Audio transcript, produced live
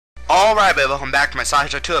Alright, baby, welcome back to my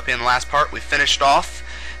Sci-Fi 2 up in the last part. We finished off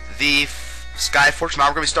the Sky Fortress. Now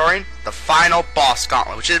we're going to be starting the final boss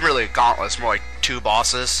gauntlet, which isn't really a gauntlet, it's more like two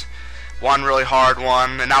bosses. One really hard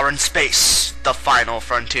one, and now we're in space, the final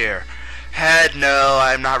frontier. No,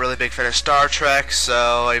 I'm not really a big fan of Star Trek,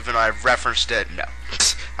 so even though I've referenced it, no.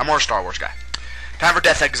 I'm more a Star Wars guy. Time for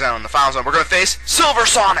Death Egg Zone, the final zone. We're going to face Silver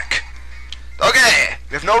Sonic! Okay,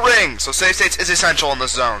 we have no ring, so save states is essential in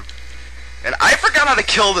this zone. And I forgot how to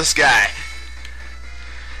kill this guy.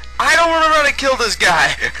 I don't remember how to kill this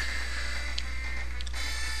guy.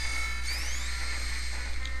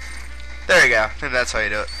 There you go. I think that's how you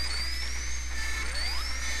do it.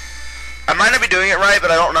 I might not be doing it right, but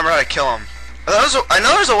I don't remember how to kill him. I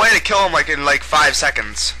know there's a way to kill him like in like 5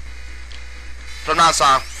 seconds. But I'm not a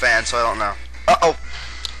Sonic fan, so I don't know. Uh-oh.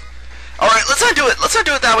 Alright, let's not do it. Let's not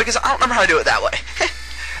do it that way, because I don't remember how to do it that way.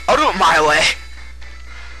 I'll do it my way.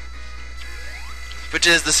 Which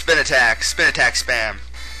is the spin attack spam.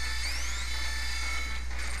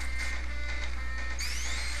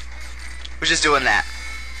 We're just doing that.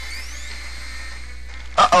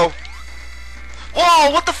 Uh-oh. Whoa,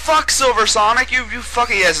 what the fuck, Silver Sonic? You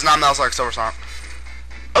fucking, yes, it's not Metal like Silver Sonic.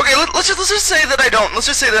 Okay, let's just say that I don't. Let's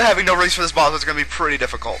just say that having no rings for this boss is going to be pretty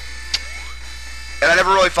difficult. And I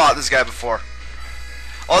never really fought this guy before.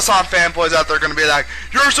 All the Sonic fanboys out there are going to be like,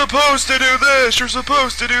 you're supposed to do this, you're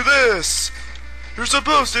supposed to do this. You're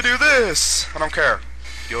supposed to do this! I don't care.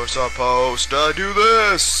 You're supposed to do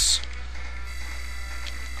this!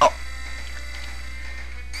 Oh.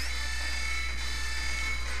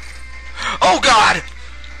 Oh god!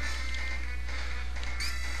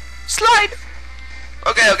 Slide!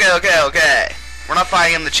 Okay. We're not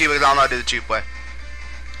fighting him the cheap way, because I don't know how to do the cheap way.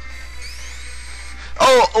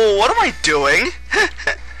 Oh, what am I doing?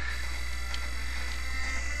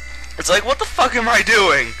 It's like, what the fuck am I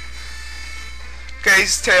doing? Okay,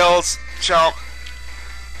 tails, jump.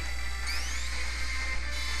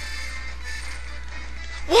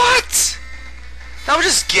 What? That was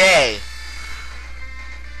just gay.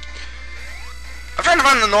 I'm trying to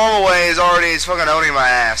find the normal way. He's fucking owning my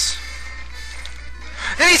ass.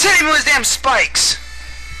 Then he's hitting me with his damn spikes.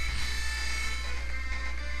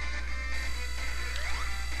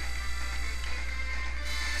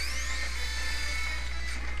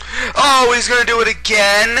 Oh, he's gonna do it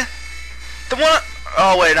again. The one.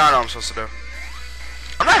 Oh wait, no, I'm supposed to do.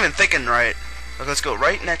 I'm not even thinking right. Okay, let's go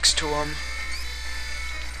right next to him.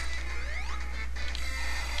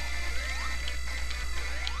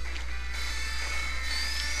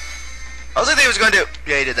 I was thinking he was going to do.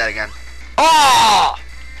 Yeah, he did that again. Oh!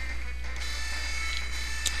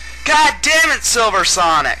 God damn it, Silver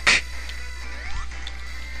Sonic!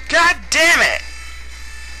 God damn it!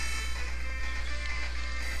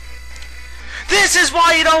 This is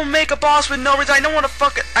why you don't make a boss with no reason. I don't want to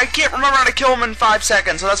fucking. I can't remember how to kill him in 5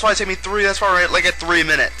 seconds, so that's why it took me 3. That's why we're like at 3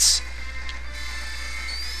 minutes.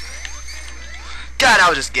 God, I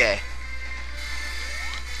was just gay.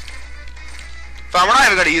 Fine, we're not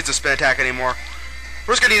even going to use the spin attack anymore.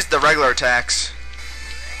 We're just going to use the regular attacks.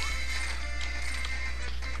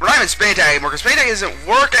 We're not even spin attack anymore, because spin attack isn't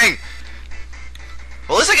working.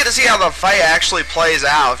 Well, at least I get to see how the fight actually plays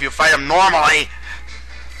out if you fight him normally.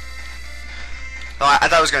 Oh, I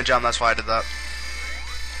thought I was gonna jump, that's why I did that.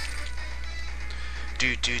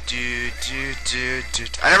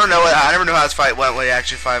 I never know how this fight went when you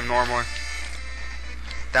actually fight him normally.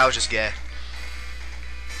 That was just gay.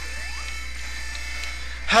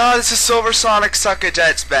 Oh, this is Silver Sonic suckage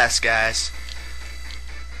at its best, guys.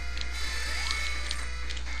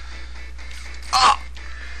 Oh!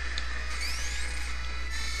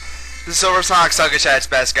 This is Silver Sonic suckage at its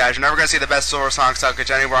best, guys. You're never gonna see the best Silver Sonic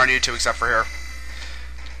suckage anywhere on YouTube except for here.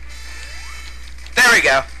 There we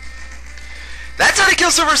go. That's how to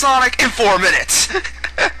kill Silver Sonic in 4 minutes.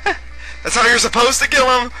 That's how you're supposed to kill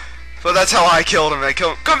him, but that's how I killed him. I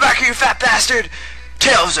killed him. Come back here, you fat bastard!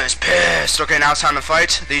 Tails is pissed. Okay, now it's time to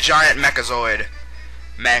fight the giant Mechazoid.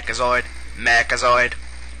 Mechazoid.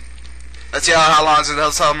 Let's see how long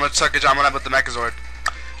how much suckage I'm gonna have with the Mechazoid.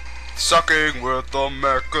 Sucking with the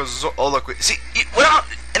Mechazoid. Oh look, see,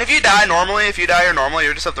 and if you die normally,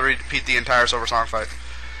 you just have to repeat the entire Silver Sonic fight.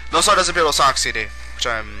 No, so it doesn't appear to Sonic CD, which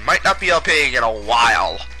I might not be LPing in a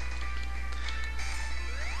while.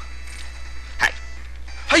 Hi.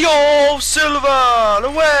 Hi-yo, Silver!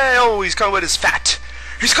 Away! Oh, he's coming with his fat.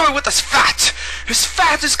 He's coming with his fat! His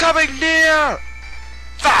fat is coming near!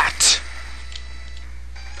 Fat!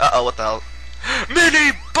 Uh-oh, what the hell?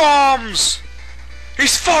 Mini bombs!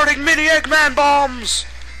 He's farting mini Eggman bombs!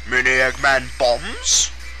 Mini Eggman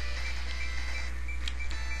bombs?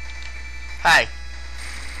 Hi.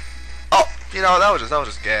 Oh, You know, that was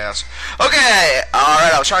just gas. Okay,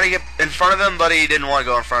 alright, I was trying to get in front of him, but he didn't want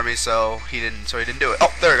to go in front of me, so he didn't do it.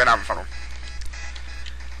 Oh, there we go, now I'm in front of him.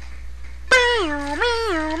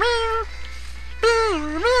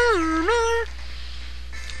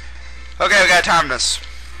 Okay, we gotta time this.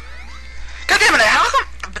 God damn it, how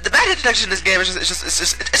come the bad hit detection in this game it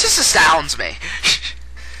just astounds me.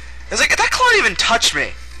 It's like, that claw didn't even touch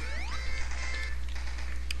me.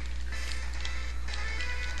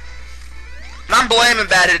 And I'm blaming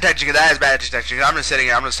bad hit detection because that is bad hit detection. I'm just sitting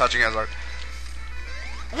here, I'm just touching it. I was like,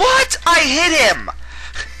 what? I hit him!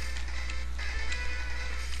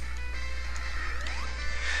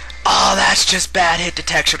 Oh, that's just bad hit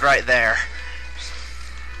detection right there.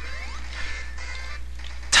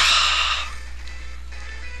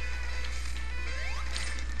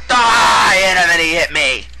 Ah, I hit him and he hit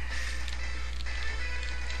me.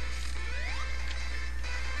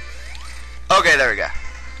 Okay, there we go.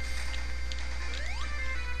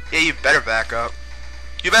 Yeah, you better back up.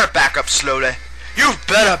 You better back up slowly. You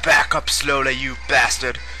better back up slowly, you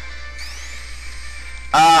bastard.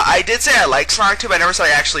 I did say I like Sonic 2, but I never said I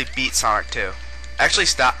actually beat Sonic 2. Actually,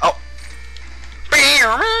 stop. Oh.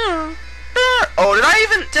 Oh,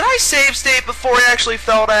 did I save state before he actually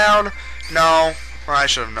fell down? No. Well, I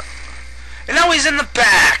should have. And now he's in the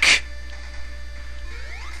back.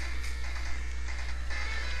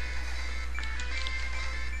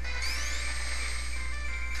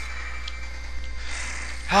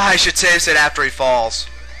 I should save it after he falls.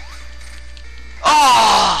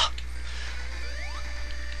 Oh!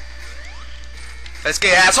 Let's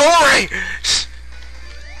get asshole!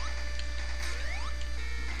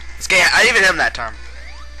 Let's get. I even hit him that time.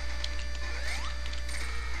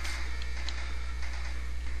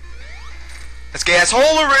 Let's get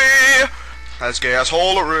assholery! Let's get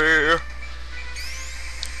assholery!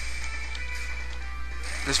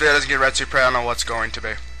 This video doesn't get red super. I don't know what's going to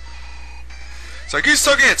be. It's like, he's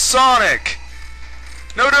sucking at Sonic!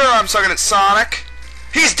 No duh, I'm sucking at Sonic!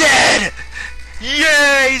 He's dead!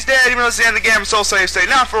 Yay, he's dead, even though it's the end of the game, so save state.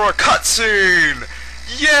 Now for a cutscene!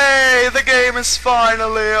 Yay, the game is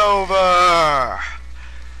finally over!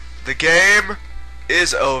 The game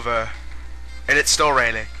is over. And it's still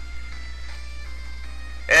raining.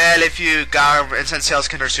 And if you got and since Tails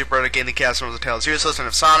can turn super to gain the Chaos Emeralds of Tails useless, and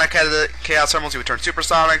if Sonic had the Chaos Emeralds, he would turn Super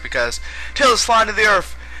Sonic because Tails is flying to the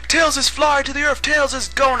earth. Tails is flying to the earth. Tails is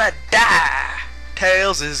gonna die.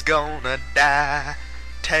 Tails is gonna die.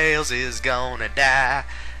 Tails is gonna die.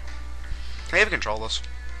 Can I even control this?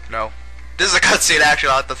 No. This is a cutscene,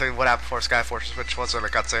 actually. I like the thing what happened before Skyforce, which wasn't a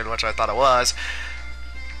cutscene, which I thought it was.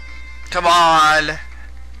 Come on.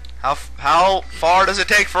 How far does it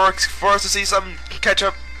take for us to see some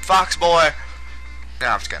ketchup fox boy? No,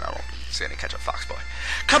 I'm just kidding. I don't see any ketchup fox boy.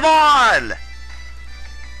 Come on!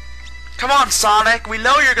 Come on, Sonic. We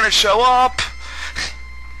know you're gonna show up.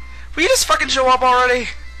 Will you just fucking show up already?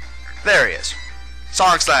 There he is.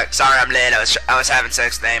 Sonic's like, sorry I'm late. I was having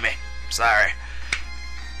sex with Amy. Sorry.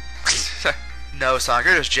 No, Sonic,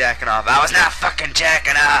 you're just jacking off. I was not fucking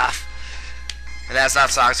jacking off. And that's not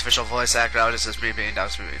Sonic's official voice actor. That was just me being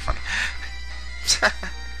funny.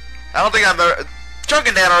 I don't think I'm ever.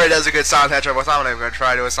 Drunken Dan already does a good Sonic Hedgehog voice. I'm not even gonna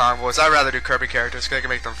try to do a Sonic voice. I'd rather do Kirby characters because I can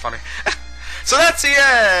make them funny. So that's the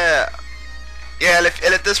yeah. And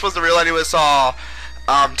if this was the real ending, we saw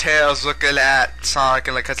Tails looking at Sonic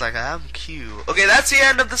and it's like I'm cute. Okay, that's the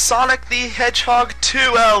end of the Sonic the Hedgehog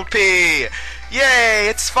 2 LP. Yay!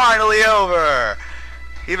 It's finally over.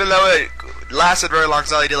 Even though it lasted very long,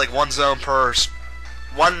 because I only did like one zone per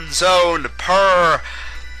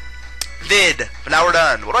vid. But now we're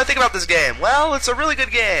done. What do I think about this game? Well, it's a really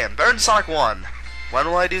good game. Better than Sonic 1. When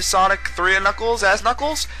will I do Sonic 3 and Knuckles as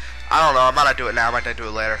Knuckles? I don't know. I might not do it now. I might not do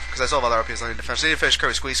it later. Because I still have other RPs I need to finish. I need to finish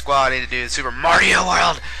Kirby Squeeze Squad. I need to do Super Mario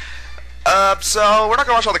World. So we're not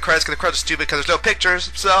going to watch all the credits because the credits are stupid because there's no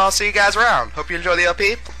pictures. So I'll see you guys around. Hope you enjoy the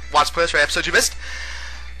LP. Watch playlist for episodes you missed.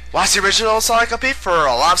 Watch the original Sonic LP for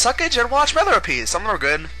a lot of suckage, and watch my other LPs. Some of them are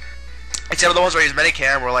good. Except for the ones where I used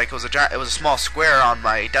Minicam, where like it was a small square on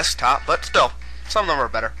my desktop, but still, some of them are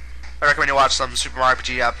better. I recommend you watch some Super Mario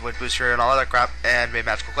RPG app with Booster and all other crap, and maybe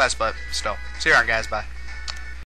Magical Quest, but still. See you around, guys. Bye.